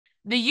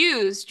The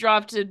Used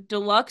dropped a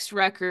deluxe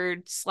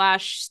record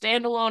slash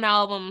standalone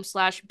album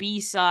slash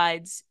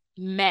B-sides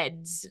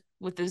MEDZ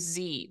with a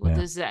Z, with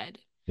Yeah. a Z.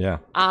 Yeah.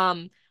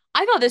 Um,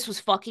 I thought this was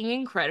fucking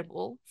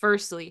incredible,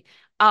 firstly.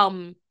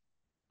 Um,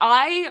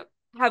 I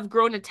have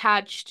grown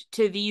attached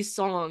to these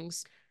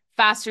songs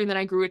faster than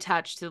I grew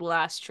attached to the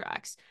last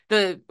tracks.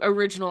 The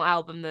original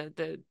album,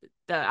 the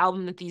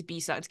album that these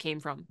B-sides came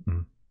from.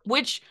 Mm.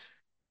 Which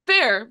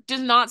fair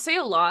does not say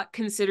a lot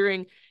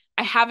considering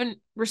I haven't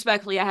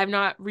respectfully I have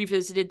not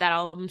revisited that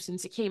album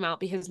since it came out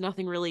because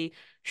nothing really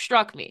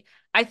struck me.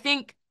 I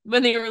think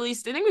when they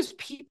released, I think it was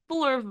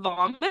People or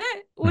Vomit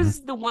Mhm.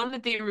 was the one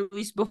that they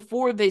released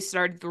before they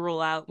started the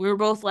rollout. We were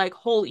both like,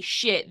 holy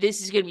shit,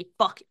 this is gonna be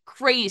fucking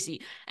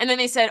crazy. And then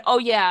they said, oh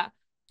yeah,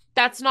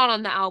 that's not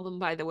on the album,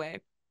 by the way.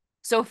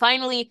 So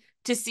finally,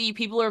 to see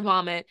People or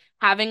Vomit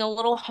having a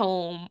little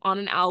home on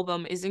an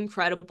album is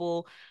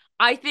incredible.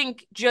 I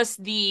think just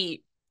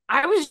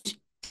I was,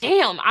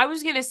 damn, I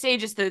was gonna say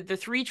just the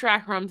three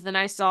track runs, then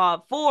I saw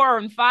four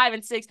and five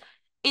and six.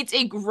 It's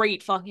a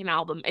great fucking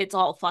album. It's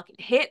all fucking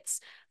hits.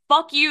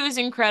 Fuck You is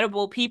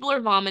incredible. People or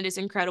Vomit is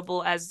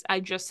incredible. As I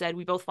just said,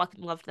 we both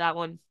fucking loved that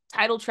one.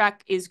 Title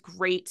track is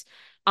great.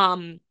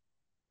 Um,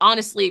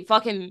 honestly,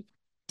 fucking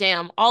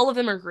damn, all of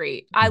them are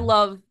great. I Mhm.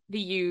 love the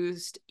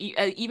Used.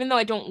 Even though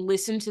I don't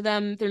listen to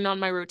them, they're not in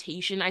my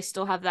rotation. I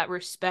still have that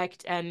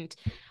respect and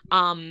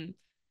um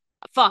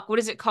fuck, what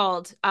is it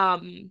called?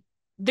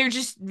 They're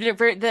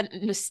very the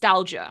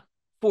nostalgia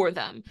for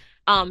them.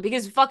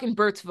 Because fucking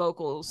Bert's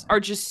vocals are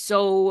just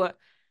so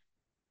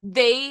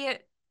they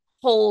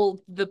hold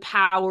the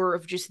power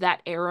of just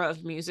that era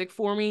of music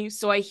for me.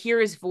 So I hear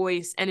his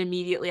voice and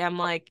immediately I'm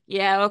like,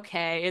 yeah,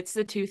 okay, it's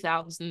the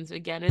 2000s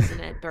again, isn't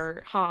it,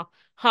 Bert? Huh.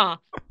 Huh.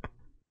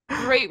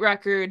 Great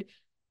record.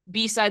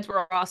 B-sides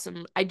were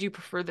awesome. I do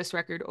prefer this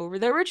record over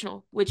the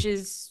original, which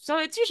is so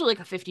it's usually like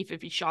a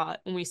 50-50 shot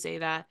when we say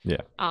that. Yeah.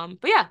 But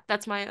yeah,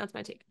 that's my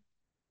take.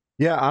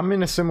 Yeah, I'm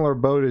in a similar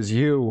boat as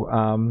you.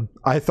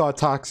 I thought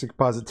Toxic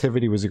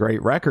Positivity was a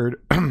great record,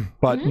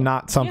 but Hmm.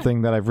 not Yeah.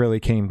 something that I've really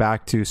came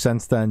back to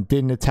since then.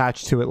 Didn't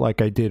attach to it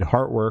like I did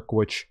Heartwork,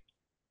 which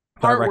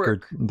that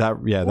record Artwork.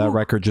 that Ooh,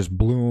 record just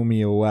blew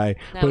me away.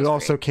 that But it was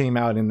also great. came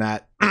out in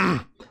that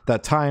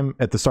that time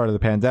at the start of the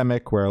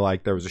pandemic where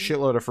like there was a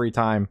shitload of free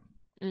time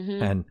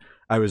Mm-hmm. and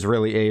I was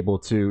really able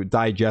to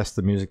digest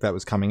the music that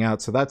was coming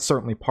out. So that's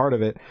certainly part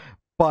of it.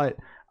 But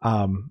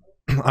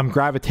I'm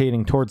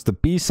gravitating towards the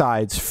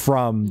B-sides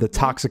from the Mm-hmm.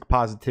 Toxic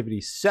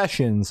Positivity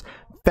sessions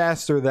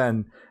faster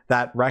than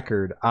that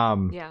record.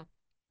 Yeah.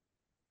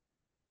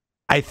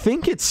 I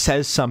think it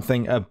says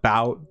something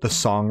about the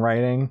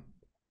songwriting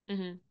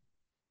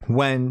Mm-hmm.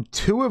 when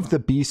two of the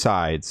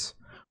B-sides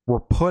were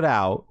put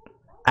out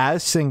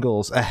as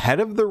singles ahead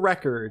of the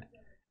record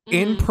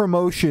in Mm-hmm.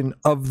 promotion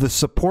of the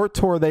support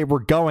tour they were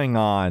going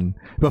on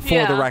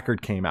before the Yeah.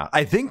 record came out.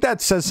 I think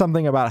that says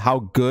something about how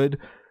good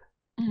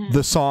Mm-hmm.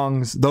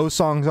 those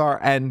songs are,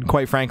 and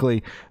quite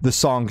frankly, the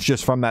songs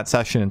just from that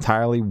session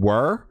entirely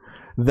were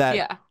that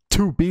Yeah.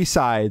 two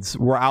B-sides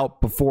were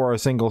out before a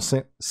single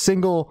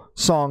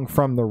song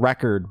from the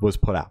record was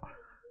put out.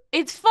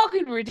 It's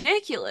fucking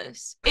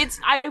ridiculous.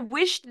 I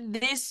wish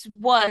this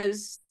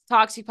was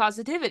toxic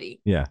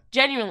positivity. Yeah.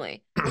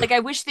 Genuinely. Like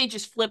I wish they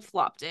just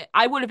flip-flopped it.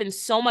 I would have been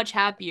so much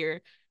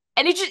happier.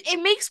 And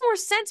it makes more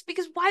sense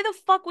because why the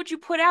fuck would you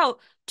put out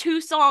two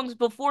songs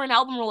before an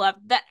album rollout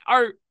that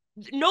are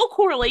no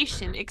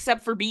correlation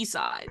except for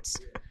B-sides?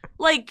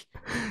 Like,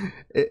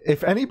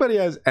 If anybody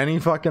has any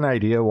fucking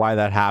idea why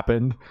that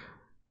happened,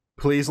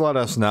 please let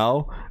us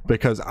know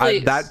because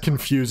that please.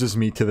 confuses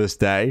me to this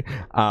day.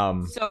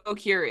 So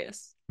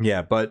curious.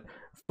 Yeah, but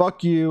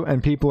Fuck You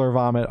and People Are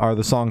Vomit are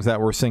the songs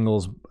that were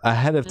singles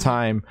ahead of Hmm.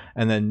 time,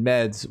 and then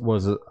Meds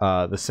was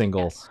the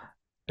single,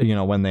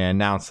 Yes. when they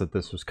announced that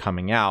this was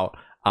coming out.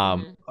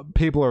 Hmm.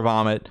 People Are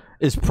Vomit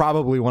is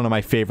probably one of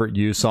my favorite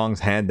Used songs,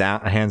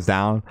 hands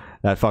down.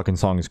 That fucking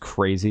song is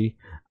crazy.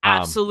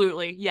 Um,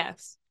 Absolutely.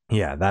 Yes.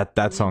 yeah, that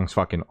Hmm. song's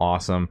fucking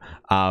awesome.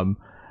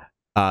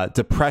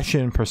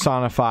 Depression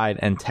Personified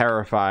and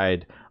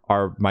Terrified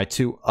are my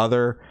two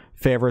other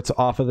favorites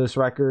off of this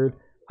record.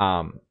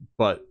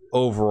 But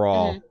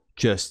overall, Hmm.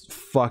 just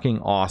fucking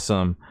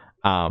awesome.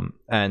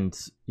 And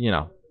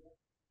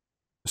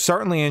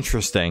certainly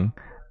interesting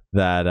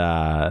that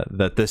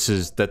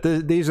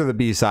these are the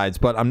B-sides,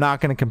 but I'm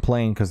not going to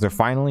complain because they're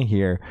finally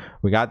here.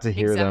 We got to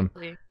hear them.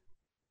 Exactly.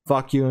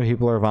 Fuck You and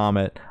People Are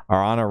Vomit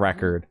are on a Mhm.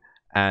 record,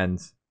 and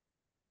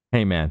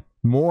hey man,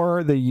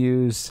 more the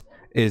Used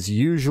is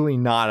usually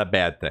not a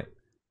bad thing.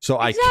 So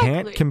I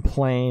can't Exactly.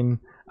 complain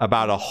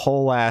about a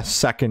whole ass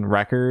second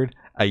record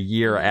a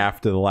year Mhm.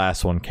 after the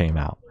last one came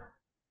out,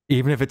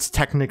 even if it's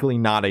technically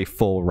not a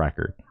full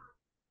record.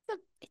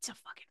 It's a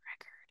fucking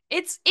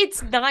record.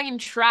 It's nine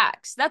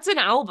tracks. That's an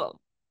album.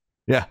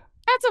 Yeah.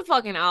 That's a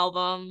fucking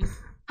album.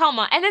 Come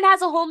on. And it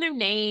has a whole new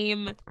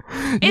name.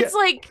 Yeah. It's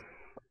like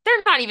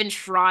they're not even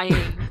trying.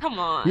 Come Yeah,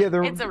 on.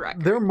 It's a they're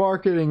record.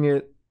 marketing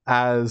it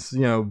as,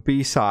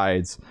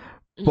 B-sides,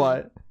 Mhm.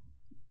 but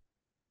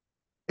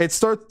it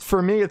starts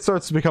for me. It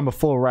starts to become a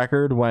full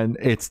record when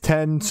it's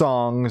 10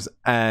 songs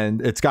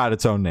and it's got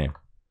its own name.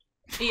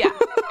 Yeah,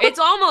 it's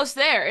almost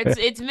there.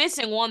 It's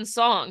missing one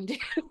song, dude.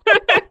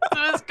 So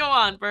just go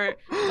on, Bert.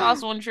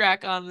 Toss one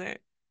track on there.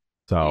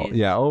 So Jeez.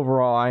 yeah,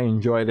 overall I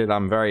enjoyed it.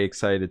 I'm very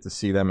excited to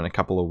see them in a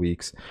couple of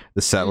weeks.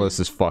 The set list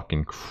is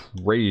fucking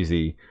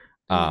crazy.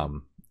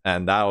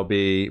 And that'll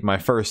be my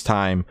first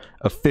time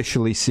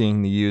officially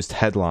seeing the used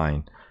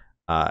headline.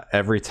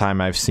 Every time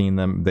I've seen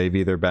them, they've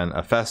either been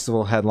a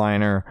festival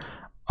headliner,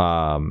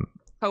 a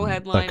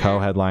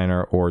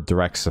co-headliner, or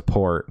direct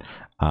support.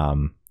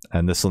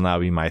 And this will now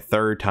be my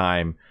third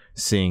time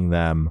seeing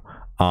them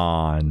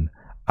on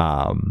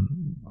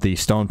the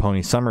Stone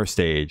Pony Summer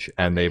stage,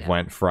 and they've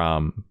went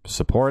from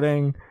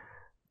supporting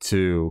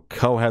to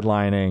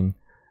co-headlining,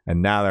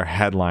 and now they're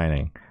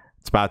headlining.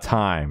 It's about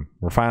time.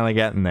 We're finally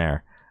getting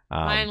there.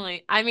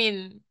 Finally. I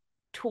mean,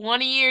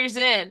 20 years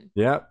in.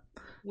 Yep.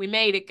 We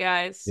made it,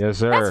 guys. Yes,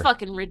 sir. That's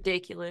fucking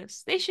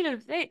ridiculous. They should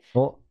have.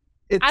 Well,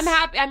 I'm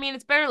happy. I mean,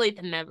 it's better late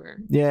than never.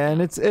 Yeah,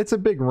 and it's a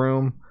big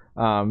room.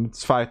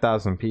 It's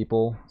 5,000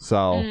 people.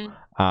 So,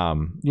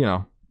 you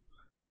know,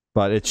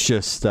 but it's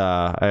just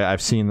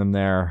I've seen them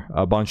there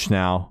a bunch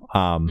now.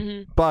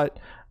 But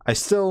I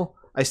still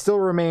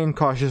remain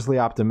cautiously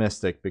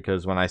optimistic,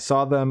 because when I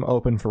saw them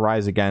open for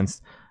Rise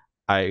Against,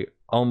 I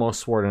almost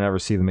swore to never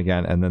see them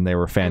again, and then they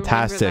were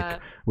fantastic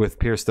with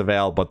Pierce the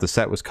Veil, but the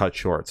set was cut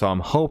short. So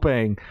I'm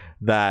hoping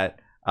that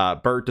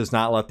Bert does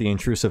not let the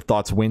intrusive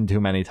thoughts win too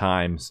many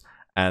times,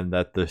 and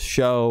that the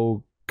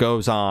show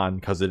goes on,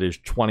 because it is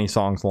 20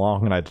 songs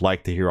long, and I'd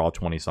like to hear all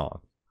 20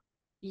 songs.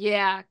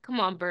 Yeah, come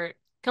on, Bert.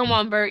 Come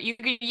on, Bert. You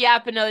can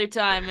yap another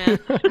time, man.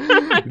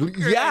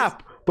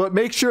 Yap, but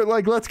make sure,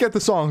 like, let's get the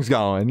songs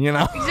going, you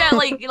know?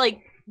 Exactly,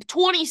 like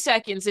 20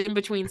 seconds in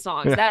between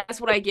songs.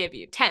 That's what I give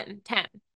you. 10.